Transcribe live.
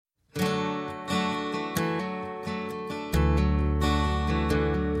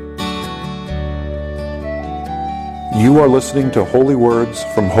You are listening to Holy Words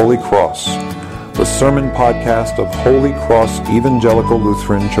from Holy Cross, the sermon podcast of Holy Cross Evangelical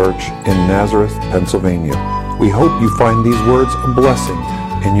Lutheran Church in Nazareth, Pennsylvania. We hope you find these words a blessing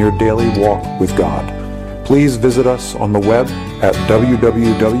in your daily walk with God. Please visit us on the web at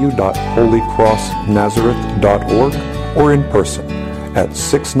www.holycrossnazareth.org or in person at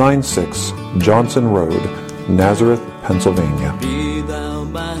 696 Johnson Road, Nazareth, Pennsylvania. Be thou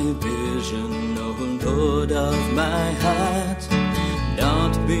my vision, O Lord of my heart.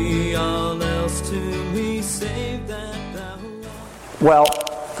 Not be all else to me, save that thou art. Well,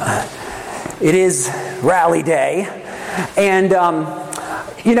 it is rally day, and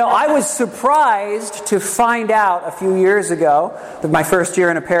I was surprised to find out a few years ago, my first year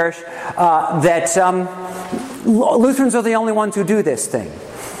in a parish, that Lutherans are the only ones who do this thing.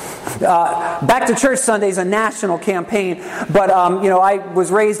 Back to Church Sunday is a national campaign, but I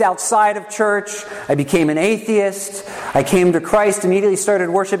was raised outside of church. I became an atheist. I came to Christ, immediately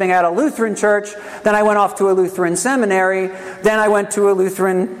started worshiping at a Lutheran church. Then I went off to a Lutheran seminary. Then I went to a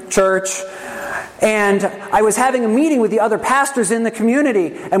Lutheran church. And I was having a meeting with the other pastors in the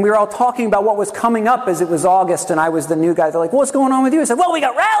community, and we were all talking about what was coming up as it was August, and I was the new guy. They're like, "What's going on with you?" I said, "Well, we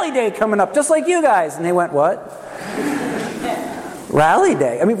got Rally Day coming up, just like you guys." And they went, "What?" Rally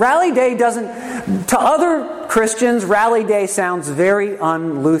Day. I mean, Rally Day doesn't... To other Christians, Rally Day sounds very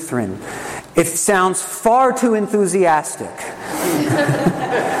un-Lutheran. It sounds far too enthusiastic.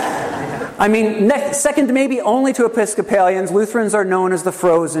 I mean, second maybe only to Episcopalians, Lutherans are known as the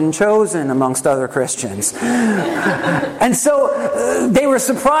frozen chosen amongst other Christians. And so they were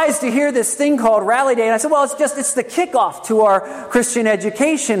surprised to hear this thing called Rally Day. And I said, well, it's the kickoff to our Christian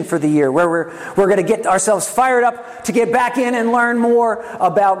education for the year, where we're going to get ourselves fired up to get back in and learn more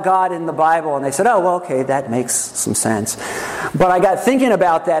about God in the Bible. And they said, oh, well, okay, that makes some sense. But I got thinking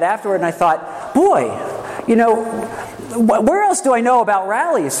about that afterward, and I thought, boy, where else do I know about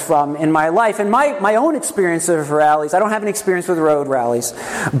rallies from in my life? And my own experience of rallies, I don't have an experience with road rallies,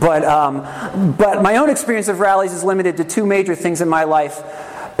 but my own experience of rallies is limited to two major things in my life.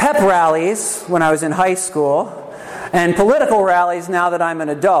 Pep rallies when I was in high school, and political rallies now that I'm an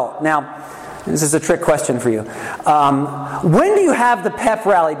adult. Now, this is a trick question for you. When do you have the pep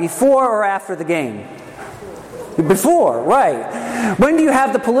rally, before or after the game? Before, right. When do you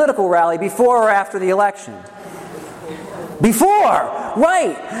have the political rally, before or after the election? Before,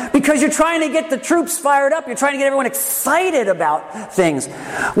 right, because you're trying to get the troops fired up. You're trying to get everyone excited about things.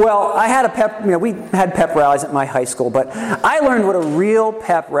 Well, we had pep rallies at my high school, but I learned what a real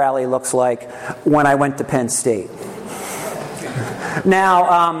pep rally looks like when I went to Penn State. Now,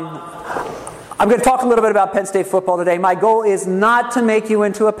 I'm going to talk a little bit about Penn State football today. My goal is not to make you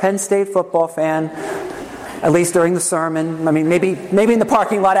into a Penn State football fan. At least during the sermon. I mean, maybe in the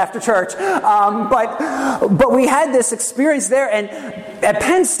parking lot after church. But we had this experience there, and at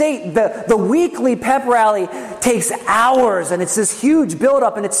Penn State, the weekly pep rally takes hours, and it's this huge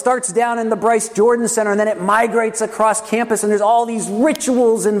buildup, and it starts down in the Bryce Jordan Center, and then it migrates across campus, and there's all these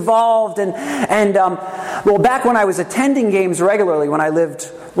rituals involved. And back when I was attending games regularly, when I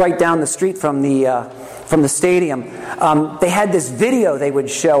lived right down the street from the stadium, they had this video they would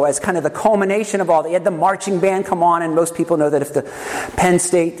show as kind of the culmination of all. They had the marching band come on, and most people know that if the Penn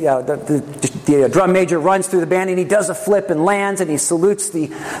State, the drum major runs through the band and he does a flip and lands and he salutes the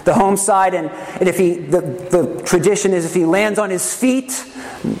home side, and if the tradition is if he lands on his feet,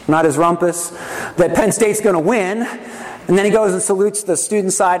 not his rumpus, that Penn State's going to win. And then he goes and salutes the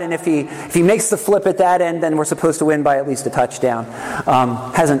student side, and if he makes the flip at that end, then we're supposed to win by at least a touchdown.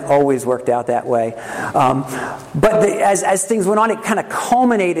 Hasn't always worked out that way. But as things went on, it kind of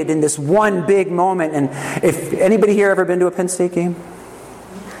culminated in this one big moment. And if anybody here ever been to a Penn State game?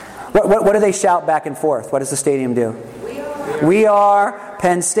 What do they shout back and forth? What does the stadium do? We are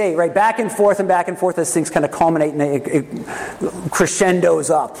Penn State, right? Back and forth as things kind of culminate and it crescendos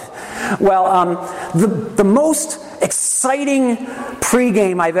up. Well, the most exciting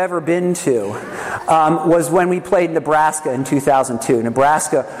pregame I've ever been to was when we played Nebraska in 2002.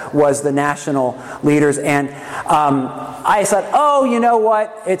 Nebraska was the national leaders, and I said, oh, you know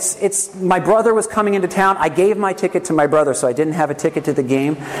what? It's my brother was coming into town. I gave my ticket to my brother, so I didn't have a ticket to the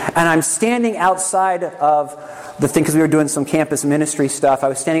game. And I'm standing outside of the thing, because we were doing some campus ministry stuff. I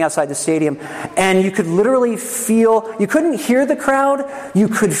was standing outside the stadium, and you could literally feel, you couldn't hear the crowd, you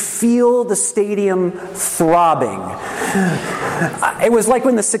could feel the stadium throbbing. It was like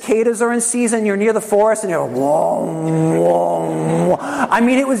when the cicadas are in season, you're near the forest, and you're whoa, whoa. I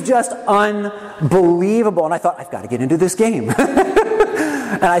mean, it was just unbelievable. And I thought, I've got to get into this game.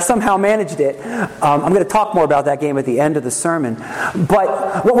 and I somehow managed it. I'm going to talk more about that game at the end of the sermon.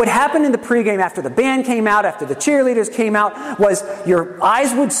 But what would happen in the pregame after the band came out, after the cheerleaders came out, was your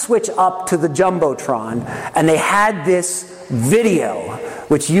eyes would switch up to the Jumbotron, and they had this video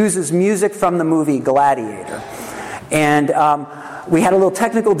which uses music from the movie Gladiator. And we had a little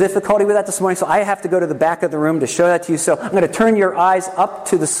technical difficulty with that this morning, so I have to go to the back of the room to show that to you. So I'm going to turn your eyes up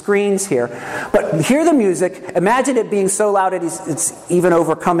to the screens here. But hear the music. Imagine it being so loud it's even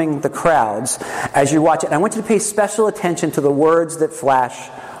overcoming the crowds as you watch it. And I want you to pay special attention to the words that flash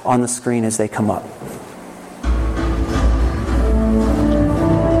on the screen as they come up.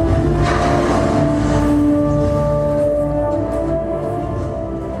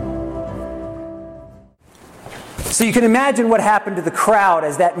 So you can imagine what happened to the crowd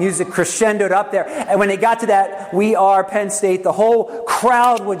as that music crescendoed up there. And when they got to that, "We are Penn State," the whole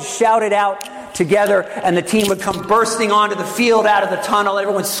crowd would shout it out together, and the team would come bursting onto the field out of the tunnel.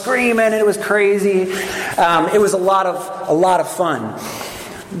 Everyone's screaming, and it was crazy. It was a lot of fun.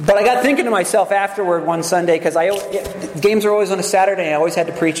 But I got thinking to myself afterward one Sunday, because games are always on a Saturday, and I always had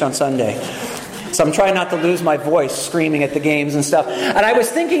to preach on Sunday. So I'm trying not to lose my voice screaming at the games and stuff. And I was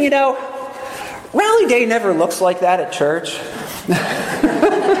thinking, Rally Day never looks like that at church. So I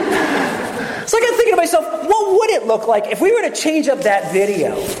got thinking to myself, what would it look like if we were to change up that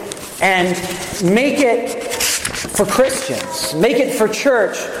video and make it for Christians, make it for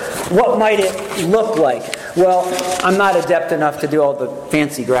church? What might it look like? Well, I'm not adept enough to do all the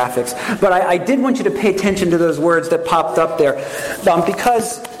fancy graphics, but I did want you to pay attention to those words that popped up there,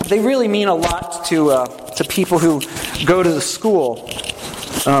 because they really mean a lot to people who go to the school.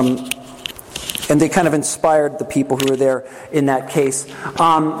 And they kind of inspired the people who were there in that case.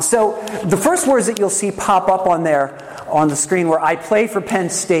 So the first words that you'll see pop up on there on the screen were, "I play for Penn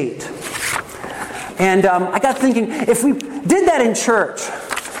State." And I got thinking, if we did that in church,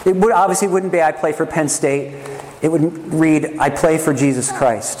 it obviously wouldn't be "I play for Penn State." It would read, "I play for Jesus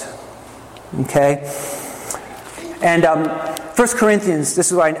Christ." Okay? And 1 Corinthians,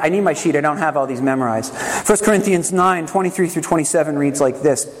 this is why I need my sheet, I don't have all these memorized. 1 Corinthians 9, 23 through 27 reads like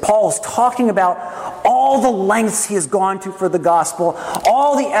this. Paul's talking about all the lengths he has gone to for the gospel,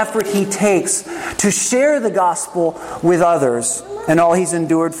 all the effort he takes to share the gospel with others, and all he's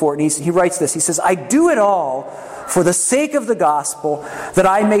endured for it. And he writes this, he says, "I do it all for the sake of the gospel, that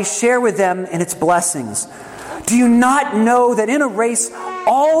I may share with them in its blessings. Do you not know that in a race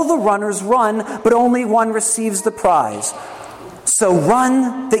all the runners run, but only one receives the prize? So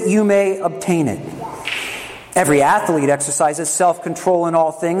run that you may obtain it. Every athlete exercises self-control in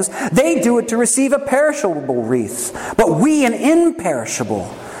all things. They do it to receive a perishable wreath, but we an imperishable.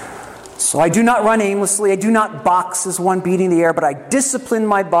 So I do not run aimlessly. I do not box as one beating the air, but I discipline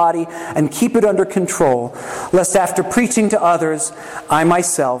my body and keep it under control, lest after preaching to others, I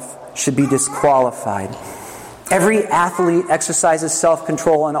myself should be disqualified." Every athlete exercises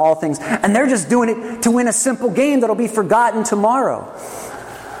self-control in all things, and they're just doing it to win a simple game that'll be forgotten tomorrow.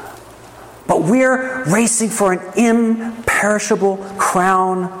 But we're racing for an imperishable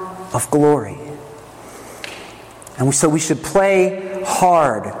crown of glory. And so we should play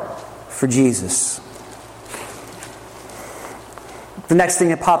hard for Jesus. The next thing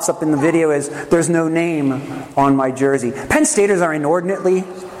that pops up in the video is, "There's no name on my jersey." Penn Staters are inordinately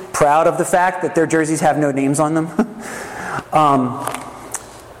proud of the fact that their jerseys have no names on them.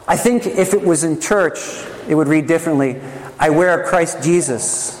 I think if it was in church, it would read differently. "I wear Christ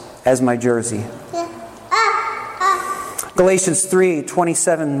Jesus as my jersey." Galatians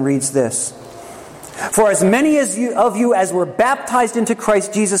 3:27 reads this. "For as many of you as were baptized into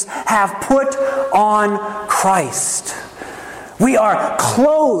Christ Jesus have put on Christ." We are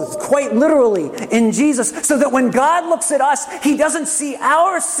clothed, quite literally, in Jesus, so that when God looks at us, He doesn't see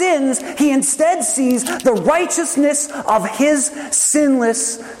our sins. He instead sees the righteousness of His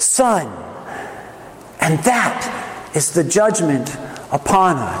sinless Son. And that is the judgment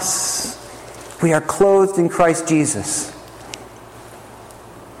upon us. We are clothed in Christ Jesus.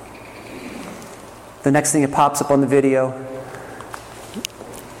 The next thing that pops up on the video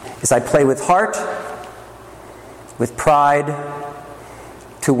is, "I play with heart, with pride,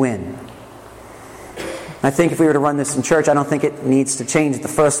 to win." I think if we were to run this in church, I don't think it needs to change the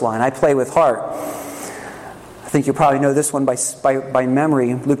first line. "I play with heart." I think you probably know this one by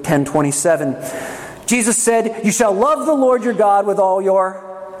memory. Luke 10:27. Jesus said, "You shall love the Lord your God with all your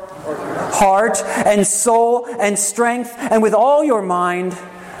heart and soul and strength, and with all your mind,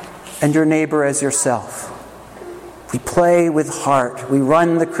 and your neighbor as yourself." We play with heart. We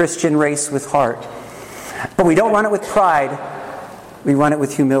run the Christian race with heart. But we don't run it with pride. We run it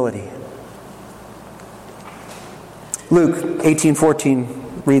with humility. Luke 18:14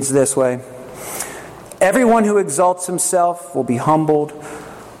 reads this way: everyone who exalts himself will be humbled,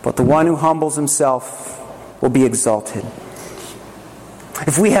 but the one who humbles himself will be exalted.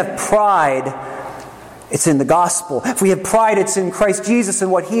 If we have pride, it's in the gospel. If we have pride, it's in Christ Jesus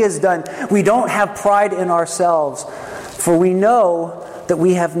and what He has done. We don't have pride in ourselves, for we know that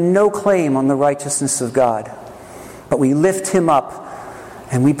we have no claim on the righteousness of God. But we lift Him up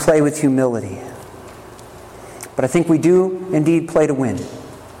and we play with humility. But I think we do indeed play to win.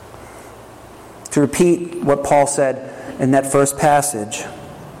 To repeat what Paul said in that first passage,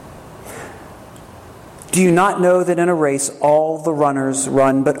 do you not know that in a race all the runners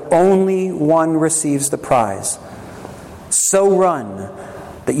run, but only one receives the prize? So run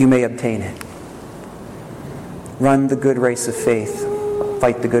that you may obtain it. Run the good race of faith.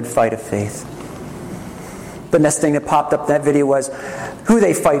 Fight the good fight of faith. The next thing that popped up in that video was who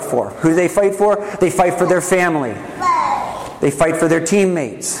they fight for. Who do they fight for? They fight for their family. They fight for their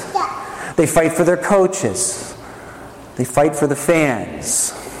teammates. They fight for their coaches. They fight for the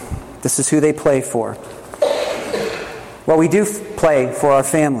fans. This is who they play for. Well, we do play for our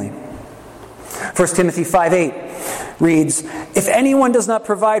family. 1 Timothy 5:8 reads, if anyone does not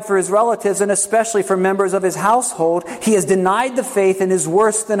provide for his relatives, and especially for members of his household, he has denied the faith and is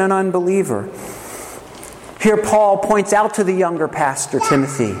worse than an unbeliever. Here Paul points out to the younger pastor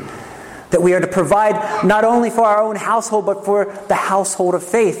Timothy that we are to provide not only for our own household, but for the household of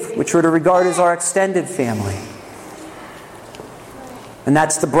faith, which we're to regard as our extended family. And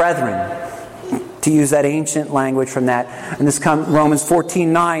that's the brethren, to use that ancient language from that. And this comes Romans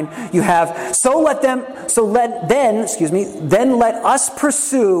 14:9. You have, then let us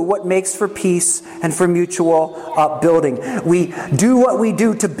pursue what makes for peace and for mutual upbuilding. We do what we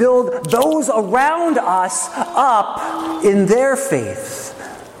do to build those around us up in their faith,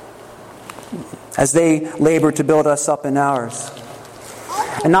 as they labor to build us up in ours.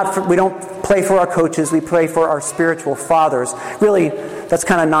 And we don't play for our coaches, we pray for our spiritual fathers. Really, that's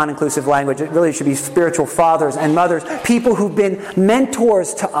kind of non-inclusive language. It really should be spiritual fathers and mothers, people who've been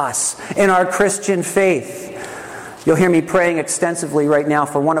mentors to us in our Christian faith. You'll hear me praying extensively right now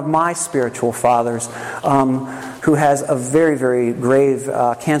for one of my spiritual fathers who has a very, very grave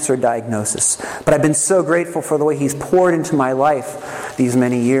cancer diagnosis. But I've been so grateful for the way he's poured into my life these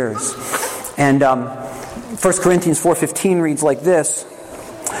many years. And 1 Corinthians 4:15 reads like this: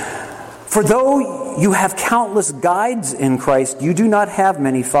 for though you have countless guides in Christ, you do not have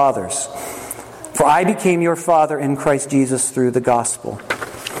many fathers. For I became your father in Christ Jesus through the gospel.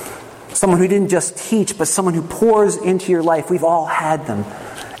 Someone who didn't just teach, but someone who pours into your life. We've all had them.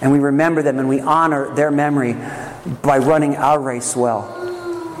 And we remember them and we honor their memory by running our race well.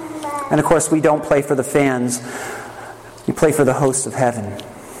 And of course, we don't play for the fans. We play for the hosts of heaven.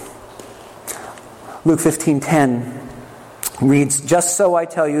 Luke 15:10 reads, just so I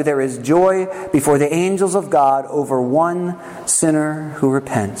tell you, there is joy before the angels of God over one sinner who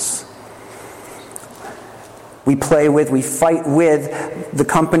repents. We fight with the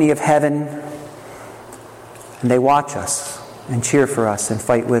company of heaven, and they watch us and cheer for us and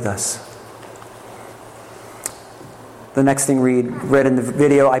fight with us. The next thing read in the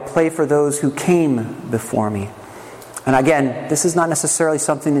video, I play for those who came before me. And again, this is not necessarily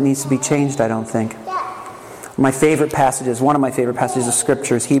something that needs to be changed, I don't think. One of my favorite passages of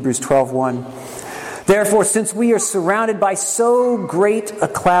Scripture is Hebrews 12:1. Therefore, since we are surrounded by so great a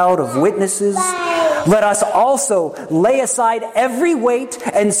cloud of witnesses, let us also lay aside every weight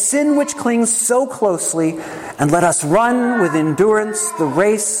and sin which clings so closely, and let us run with endurance the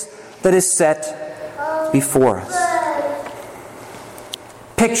race that is set before us.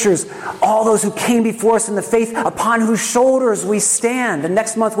 Pictures all those who came before us in the faith, upon whose shoulders we stand. And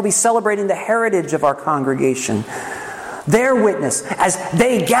next month we'll be celebrating the heritage of our congregation. Their witness, as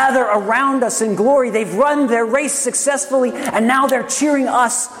they gather around us in glory, they've run their race successfully, and now they're cheering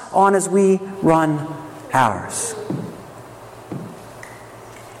us on as we run ours.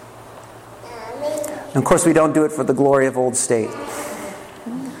 And of course, we don't do it for the glory of Old State.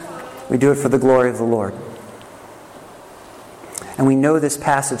 We do it for the glory of the Lord. And we know this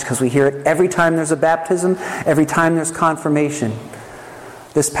passage because we hear it every time there's a baptism, every time there's confirmation.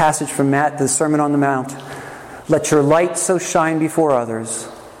 This passage from the Sermon on the Mount. Let your light so shine before others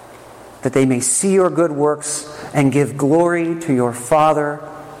that they may see your good works and give glory to your Father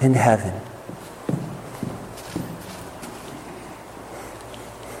in heaven.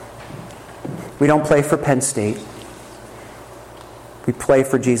 We don't play for Penn State. We play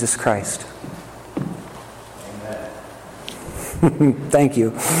for Jesus Christ. Thank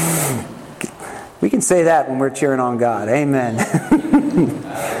you. We can say that when we're cheering on God. Amen.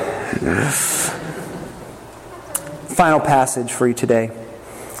 Final passage for you today.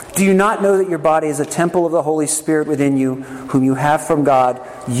 Do you not know that your body is a temple of the Holy Spirit within you, whom you have from God?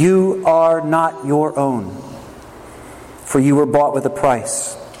 You are not your own, for you were bought with a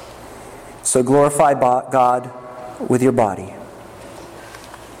price. So glorify God with your body.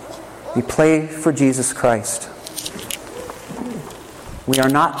 We play for Jesus Christ. We are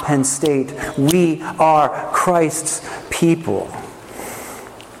not Penn State. We are Christ's people.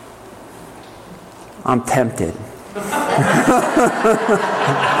 I'm tempted.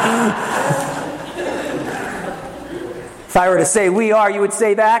 If I were to say we are, you would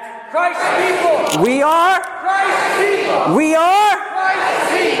say back? Christ's people. We are? Christ's people. We are?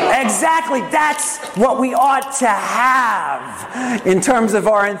 Christ's people. Exactly. That's what we ought to have in terms of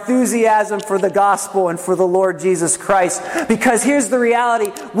our enthusiasm for the gospel and for the Lord Jesus Christ. Because here's the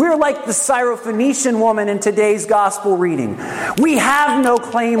reality. We're like the Syrophoenician woman in today's gospel reading. We have no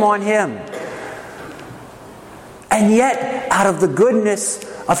claim on Him. And yet, out of the goodness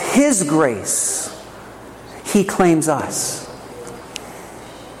of His grace, He claims us.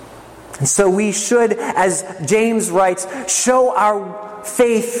 And so we should, as James writes, show our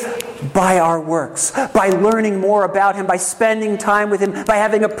faith by our works, by learning more about Him, by spending time with Him, by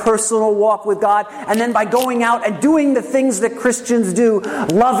having a personal walk with God, and then by going out and doing the things that Christians do,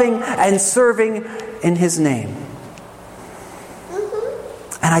 loving and serving in His name.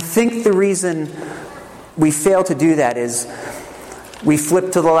 And I think the reason we fail to do that is we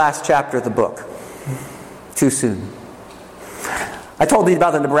flip to the last chapter of the book too soon. I told you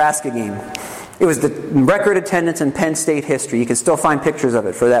about the Nebraska game. It was the record attendance in Penn State history. You can still find pictures of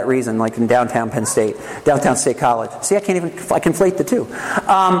it for that reason, like in downtown Penn State, downtown State College. See, I conflate the two.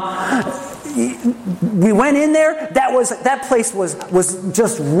 We went in there. That place was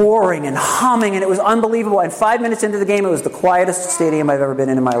just roaring and humming, and it was unbelievable. And 5 minutes into the game, it was the quietest stadium I've ever been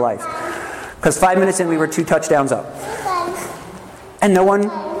in my life. Because 5 minutes in, we were 2 touchdowns up. And no one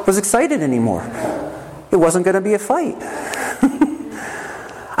was excited anymore. It wasn't going to be a fight.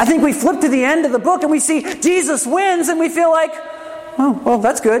 I think we flip to the end of the book and we see Jesus wins and we feel like, oh, well,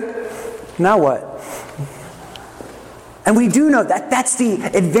 that's good. Now what? And we do know that that's the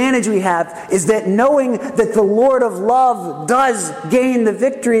advantage we have, is that knowing that the Lord of love does gain the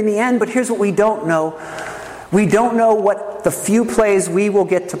victory in the end. But here's what we don't know. We don't know what the few plays we will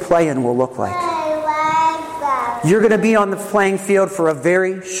get to play in will look like. You're going to be on the playing field for a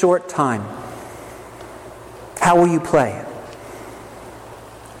very short time. How will you play?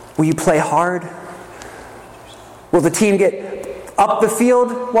 Will you play hard? Will the team get up the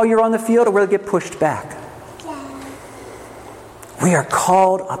field while you're on the field, or will it get pushed back? We are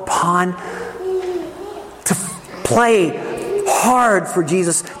called upon to play hard for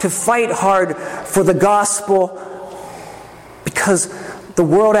Jesus, to fight hard for the gospel, because the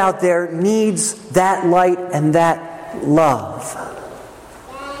world out there needs that light and that love.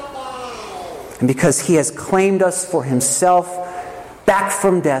 And because He has claimed us for Himself, back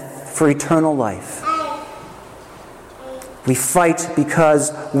from death for eternal life. We fight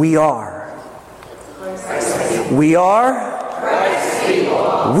because we are. We are. Christ's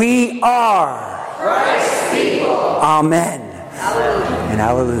people. We are. Christ's people. Amen. Hallelujah. And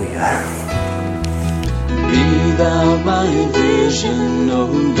hallelujah. Be thou my vision, O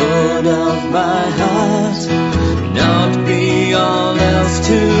Lord of my heart. Not be all else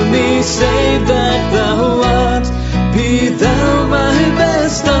to me, save that thou art. Be thou my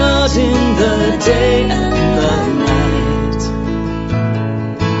best start in the day and the night.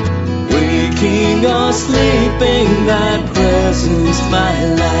 Waking or sleeping, thy presence my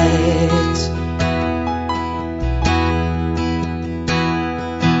light.